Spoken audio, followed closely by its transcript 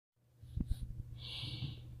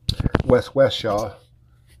West, y'all.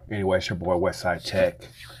 Anyway, it's your boy Westside Tech,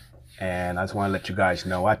 and I just want to let you guys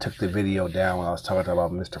know I took the video down when I was talking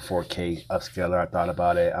about Mr. 4K Upscaler. I thought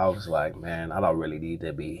about it. I was like, man, I don't really need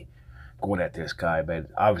to be going at this guy, but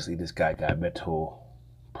obviously this guy got mental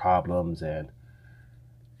problems, and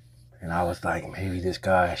I was like, maybe this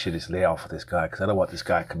guy, I should just lay off of this guy because I don't want this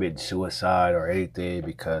guy committing suicide or anything.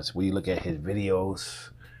 Because when you look at his videos,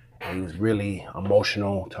 and he was really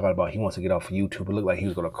emotional, talking about he wants to get off of YouTube. It looked like he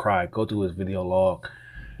was gonna cry. Go through his video log.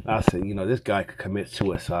 I said, you know, this guy could commit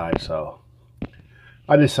suicide. So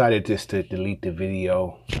I decided just to delete the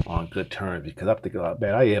video on good terms because I'm thinking, oh,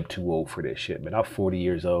 man, I am too old for this shit, man. I'm 40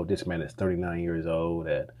 years old. This man is 39 years old.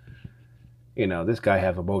 And, you know, this guy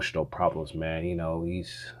have emotional problems, man. You know, he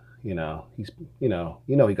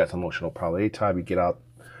got some emotional problems. Anytime you get out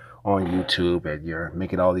on YouTube and you're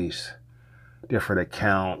making all these different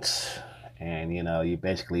accounts and, you know, you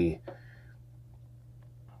basically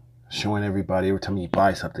showing everybody every time you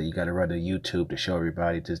buy something, you got to run to YouTube to show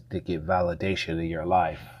everybody just to get validation in your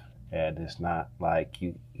life. And it's not like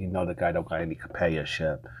you know the guy don't got any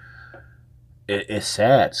companionship. It's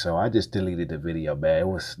sad. So I just deleted the video, man. It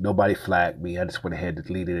was nobody flagged me. I just went ahead and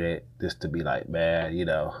deleted it just to be like, man, you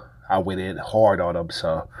know, I went in hard on him.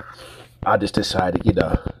 So I just decided, you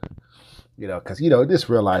know, because just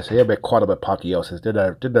realize they have been caught up in apotheosis. They're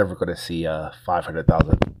never going to see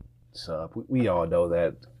 500,000 sub. We all know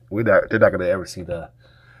that. They're not going to ever see the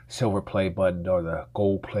silver play button or the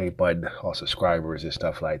gold play button on subscribers and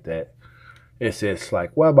stuff like that. It's just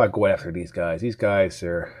like, why am I going after these guys? These guys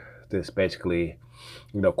are just basically,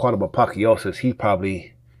 quantum apotheosis. He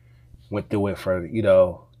probably went through it for,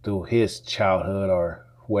 through his childhood or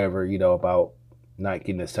whoever, about not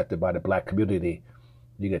getting accepted by the black community.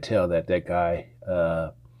 You could tell that guy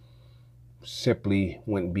simply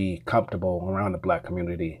wouldn't be comfortable around the black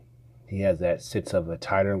community. He has that sense of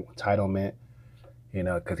entitlement,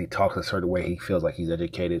 because he talks a certain way. He feels like he's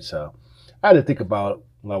educated. So I had to think about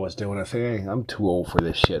what I was doing. I said, hey, I'm too old for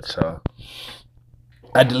this shit. So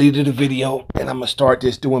I deleted the video, and I'm going to start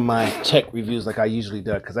just doing my tech reviews like I usually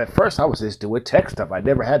do. Because at first I was just doing tech stuff. I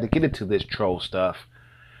never had to get into this troll stuff.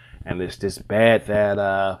 And it's just bad that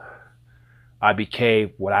I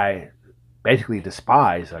became what I basically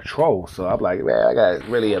despise, a troll. So I'm like, man, I got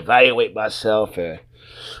to really evaluate myself. And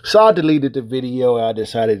so I deleted the video, and I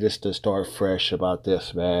decided just to start fresh about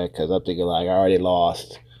this, man, because I'm thinking, like, I already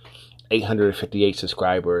lost 858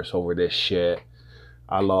 subscribers over this shit.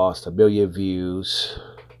 I lost 1 million views,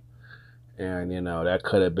 and, that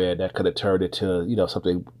could have turned into,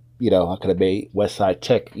 something, I could have made Westside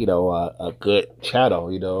Tech, a good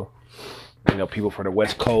channel, people from the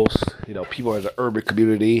West Coast, people in the urban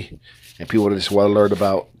community, and people that just want to learn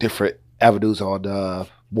about different avenues on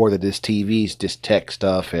more than just TVs, just tech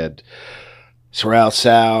stuff and surround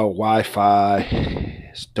sound,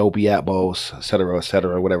 Wi-Fi, Dolby Atmos,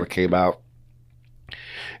 etc., whatever came out.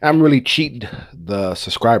 I'm really cheating the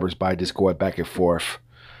subscribers by just going back and forth.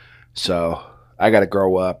 So I got to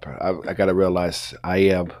grow up. I got to realize I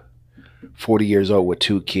am 40 years old with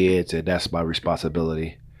 2 kids, and that's my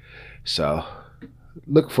responsibility. So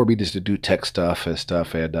look for me just to do tech stuff and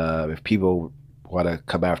stuff. And if people want to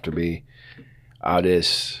come after me, I'll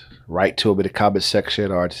just write to them in the comment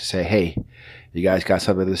section or just say, hey, you guys got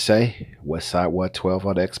something to say? Westside 112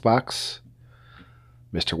 on Xbox,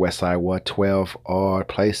 Mr. Westside 112 on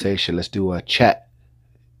PlayStation. Let's do a chat.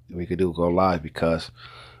 We could go live, because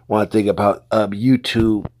one thing about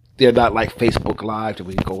YouTube, they're not like Facebook Live that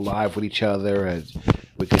we can go live with each other and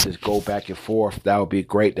we can just go back and forth. That would be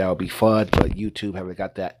great. That would be fun. But YouTube haven't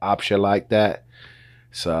got that option like that.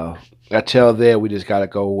 So until then, we just got to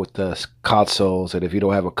go with the consoles. And if you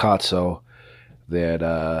don't have a console, then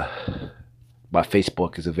my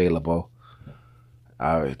Facebook is available.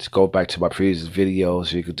 Just go back to my previous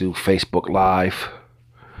videos. You could do Facebook Live.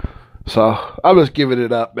 So I'm just giving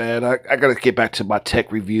it up, man. I got to get back to my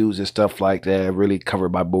tech reviews and stuff like that. Really cover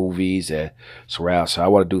my movies and surround. So I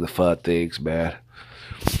want to do the fun things, man.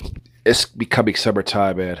 It's becoming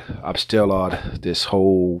summertime, man. I'm still on this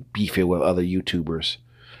whole beefing with other YouTubers.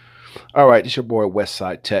 All right, this is your boy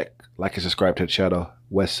Westside Tech. Like and subscribe to the channel,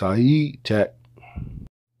 Westside Tech.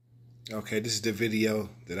 Okay, this is the video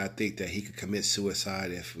that I think that he could commit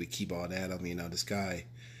suicide if we keep on at him. This guy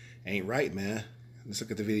ain't right, man. Let's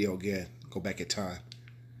look at the video again. Go back in time.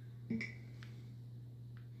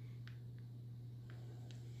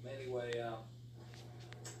 Anyway,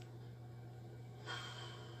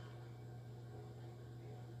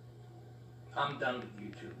 I'm done with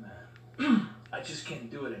YouTube, man. I just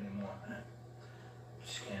can't do it anymore, man.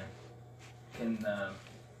 Just can't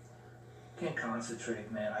Can't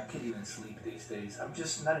concentrate, man. I can't even sleep these days. I'm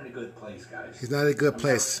just not in a good place, guys. He's not in a good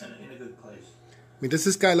place. In a good place. I mean, does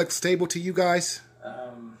this guy look stable to you guys?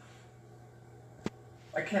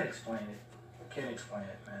 I can't explain it. I can't explain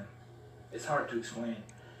it, man. It's hard to explain.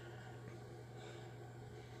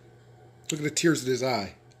 Look at the tears in his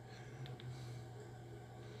eye.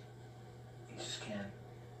 You just can't.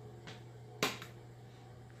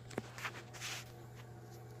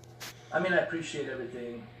 I mean, I appreciate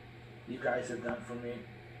everything you guys have done for me.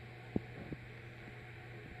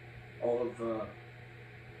 All of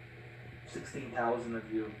 16,000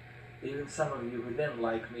 of you. Even some of you who didn't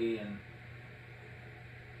like me and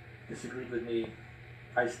disagreed with me,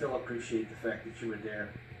 I still appreciate the fact that you were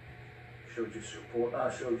there. Showed your support.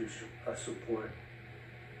 Support.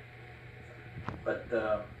 But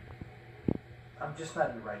I'm just not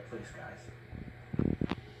in the right place, guys.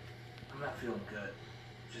 I'm not feeling good.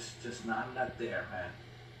 Just not. I'm not there, man.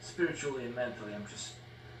 Spiritually and mentally, I'm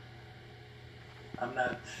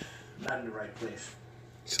not in the right place.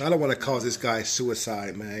 So I don't want to cause this guy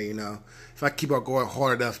suicide, man. You know, if I keep on going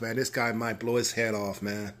hard enough, man, this guy might blow his head off,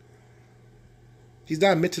 man. He's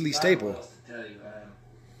not mentally stable. What else to tell you, man?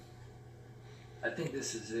 I think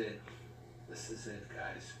this is it. This is it,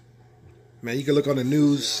 guys. Man, you can look on the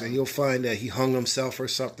news and you'll find that he hung himself or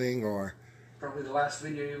something, or probably the last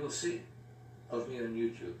video you will see of me on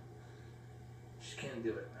YouTube. Just can't do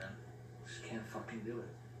it, man. Just can't fucking do it.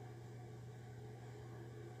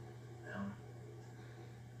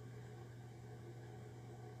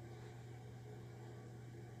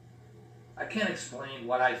 I can't explain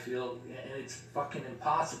what I feel, and it's fucking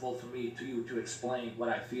impossible for me to explain what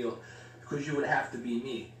I feel, because you would have to be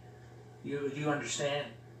me. You understand?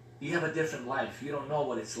 You have a different life. You don't know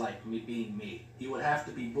what it's like me being me. You would have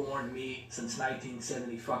to be born me since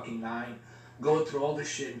 1979, go through all this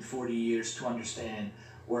shit in 40 years to understand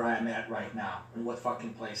where I'm at right now and what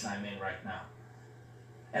fucking place I'm in right now.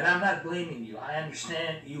 And I'm not blaming you. I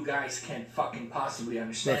understand you guys can't fucking possibly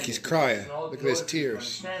understand. Look, he's crying. Look at his tears.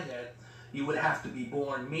 Understand that you would have to be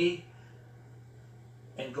born me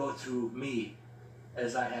and go through me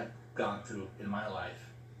as I have gone through in my life.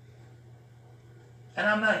 And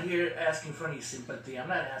I'm not here asking for any sympathy. I'm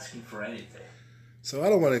not asking for anything. So I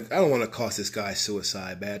don't want to cause this guy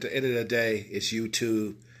suicide, man. At the end of the day, it's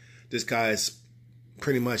YouTube. This guy's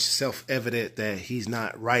pretty much self-evident that he's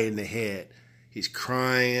not right in the head. He's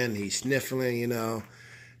crying, he's sniffling, you know.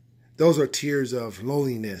 Those are tears of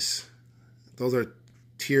loneliness. Those are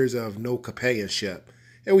tears of no companionship.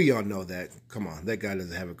 And we all know that. Come on, that guy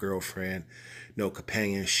doesn't have a girlfriend, no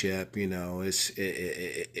companionship, you know.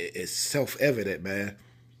 It's self-evident, man.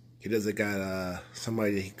 He doesn't got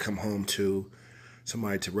somebody that he can come home to,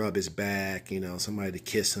 somebody to rub his back, you know, somebody to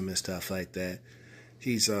kiss him and stuff like that.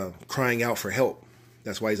 He's crying out for help.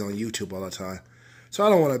 That's why he's on YouTube all the time. So I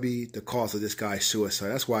don't want to be the cause of this guy's suicide.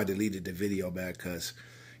 That's why I deleted the video back, because,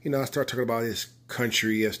 you know, I start talking about his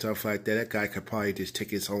country and stuff like that. That guy could probably just take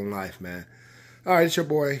his own life, man. All right, it's your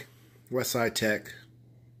boy, Westside Tech.